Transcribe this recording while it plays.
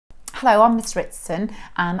Hello, I'm Mrs Ritson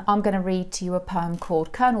and I'm going to read to you a poem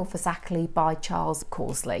called Colonel Fazackerley by Charles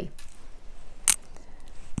Causley.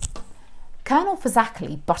 Colonel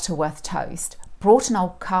Fazackerley Butterworth-Toast brought an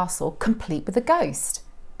old castle complete with a ghost,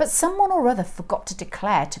 but someone or other forgot to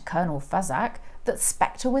declare to Colonel Fazack that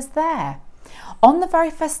spectre was there. On the very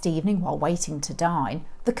first evening, while waiting to dine,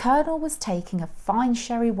 the Colonel was taking a fine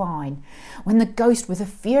sherry wine, when the ghost, with a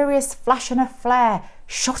furious flash and a flare,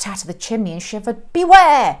 shot out of the chimney and shivered,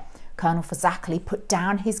 "Beware!" Colonel Fazackerley put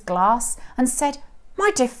down his glass and said, "My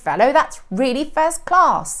dear fellow, that's really first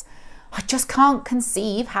class. I just can't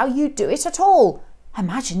conceive how you do it at all.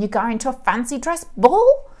 Imagine you're going to a fancy dress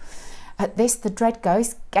ball." At this the dread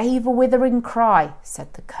ghost gave a withering cry.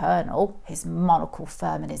 Said the Colonel, his monocle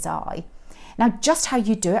firm in his eye, "Now just how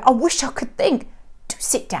you do it I wish I could think. Do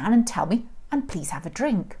sit down and tell me, and please have a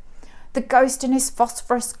drink." The ghost in his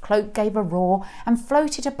phosphorus cloak gave a roar and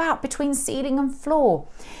floated about between ceiling and floor.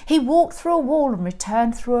 He walked through a wall and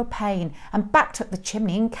returned through a pane, and backed up the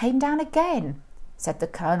chimney and came down again. Said the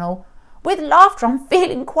Colonel, "With laughter I'm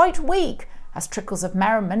feeling quite weak," as trickles of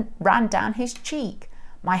merriment ran down his cheek.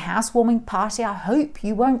 "My housewarming party I hope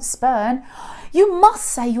you won't spurn. You must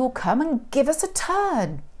say you'll come and give us a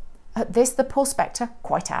turn." At this the poor spectre,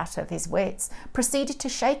 quite out of his wits, proceeded to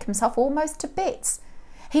shake himself almost to bits.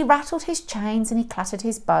 He rattled his chains and he clattered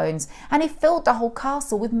his bones, and he filled the whole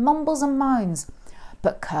castle with mumbles and moans.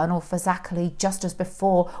 But Colonel Fazackerley, just as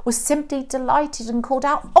before, was simply delighted and called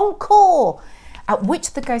out "Encore!" At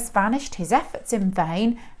which the ghost vanished, his efforts in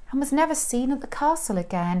vain, and was never seen at the castle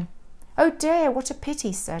again. "Oh dear, what a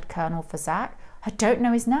pity," said Colonel Fazack. "I don't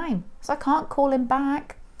know his name, so I can't call him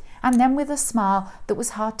back." And then, with a smile that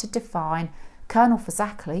was hard to define, Colonel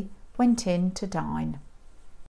Fazackerley went in to dine.